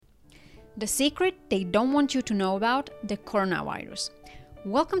The secret they don't want you to know about, the coronavirus.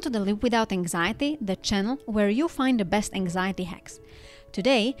 Welcome to the Live Without Anxiety, the channel where you find the best anxiety hacks.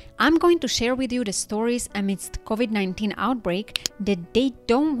 Today, I'm going to share with you the stories amidst COVID-19 outbreak that they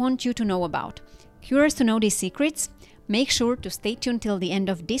don't want you to know about. Curious to know these secrets? Make sure to stay tuned till the end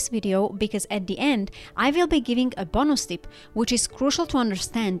of this video because at the end, I will be giving a bonus tip which is crucial to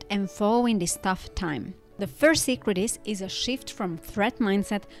understand and follow in this tough time. The first secret is a shift from threat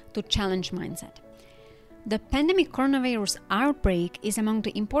mindset to challenge mindset. The pandemic coronavirus outbreak is among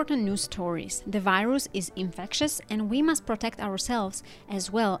the important news stories. The virus is infectious and we must protect ourselves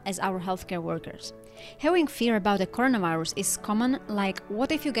as well as our healthcare workers. Having fear about the coronavirus is common, like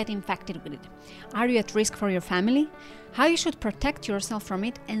what if you get infected with it? Are you at risk for your family? How you should protect yourself from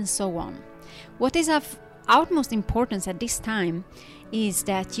it, and so on. What is of utmost importance at this time is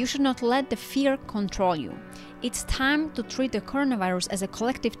that you should not let the fear control you. It's time to treat the coronavirus as a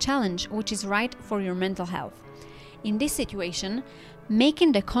collective challenge which is right for your mental health. In this situation,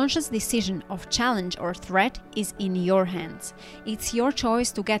 making the conscious decision of challenge or threat is in your hands. It's your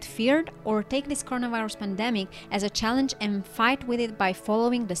choice to get feared or take this coronavirus pandemic as a challenge and fight with it by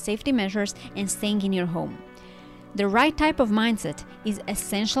following the safety measures and staying in your home. The right type of mindset is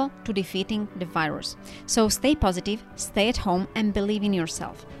essential to defeating the virus. So stay positive, stay at home, and believe in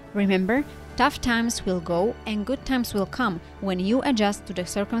yourself. Remember, tough times will go and good times will come when you adjust to the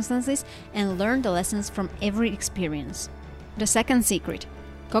circumstances and learn the lessons from every experience. The second secret: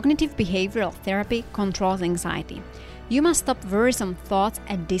 cognitive behavioral therapy controls anxiety. You must stop worrisome thoughts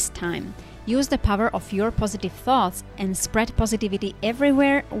at this time. Use the power of your positive thoughts and spread positivity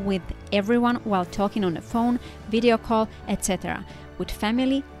everywhere with everyone while talking on the phone, video call, etc. with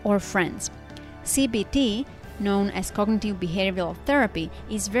family or friends. CBT, known as cognitive behavioral therapy,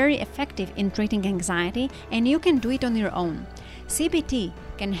 is very effective in treating anxiety and you can do it on your own. CBT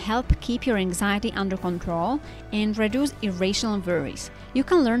can help keep your anxiety under control and reduce irrational worries. You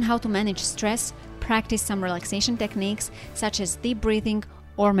can learn how to manage stress, practice some relaxation techniques such as deep breathing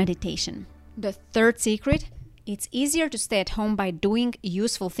or meditation. The third secret: it's easier to stay at home by doing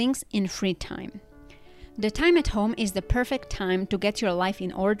useful things in free time. The time at home is the perfect time to get your life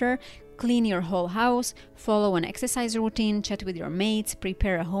in order, clean your whole house, follow an exercise routine, chat with your mates,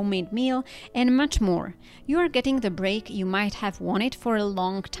 prepare a homemade meal, and much more. You are getting the break you might have wanted for a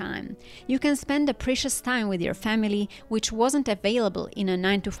long time. You can spend the precious time with your family, which wasn't available in a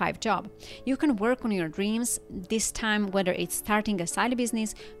 9-to-5 job. You can work on your dreams this time, whether it's starting a side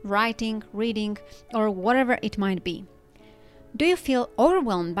business, writing, reading, or whatever it might be. Do you feel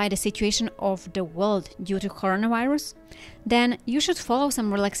overwhelmed by the situation of the world due to coronavirus? Then you should follow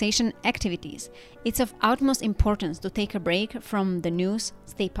some relaxation activities. It's of utmost importance to take a break from the news,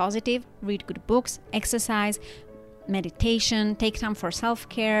 stay positive, read good books, exercise, meditation, take time for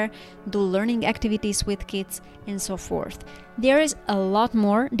self-care, do learning activities with kids, and so forth. There is a lot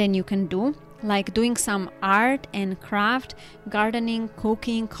more than you can do, like doing some art and craft, gardening,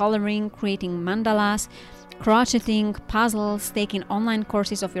 cooking, coloring, creating mandalas, crocheting, puzzles, taking online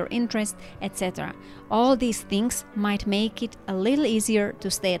courses of your interest, etc. All these things might make it a little easier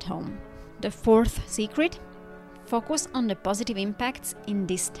to stay at home. The fourth secret: focus on the positive impacts in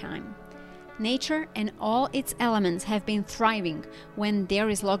this time. Nature and all its elements have been thriving when there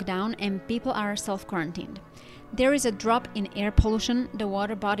is lockdown and people are self-quarantined. There is a drop in air pollution, the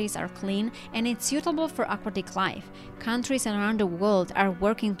water bodies are clean, and it's suitable for aquatic life. Countries around the world are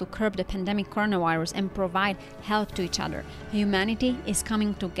working to curb the pandemic coronavirus and provide help to each other. Humanity is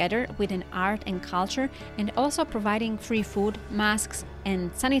coming together within art and culture and also providing free food, masks,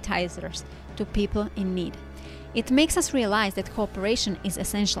 and sanitizers to people in need. It makes us realize that cooperation is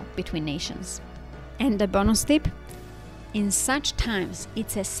essential between nations. And the bonus tip: in such times,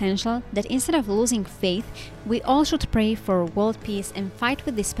 it's essential that instead of losing faith, we all should pray for world peace and fight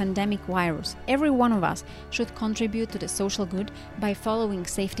with this pandemic virus. Every one of us should contribute to the social good by following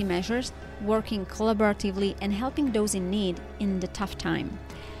safety measures, working collaboratively, and helping those in need in the tough time.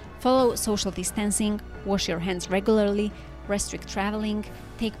 Follow social distancing, wash your hands regularly, restrict traveling,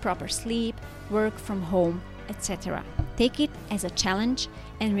 take proper sleep, work from home, etc. Take it as a challenge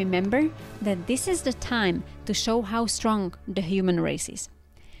and remember that this is the time to show how strong the human race is.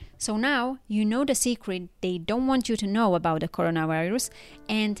 So now you know the secret they don't want you to know about the coronavirus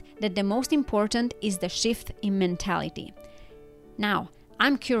and that the most important is the shift in mentality. Now,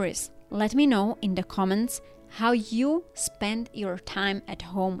 I'm curious. Let me know in the comments how you spend your time at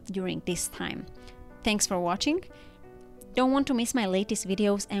home during this time. Thanks for watching. Don't want to miss my latest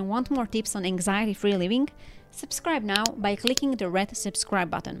videos and want more tips on anxiety-free living? Subscribe now by clicking the red subscribe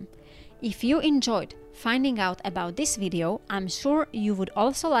button. If you enjoyed finding out about this video, I'm sure you would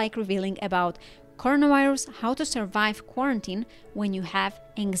also like revealing about coronavirus, how to survive quarantine when you have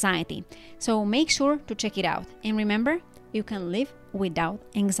anxiety. So make sure to check it out. And remember, you can live without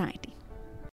anxiety.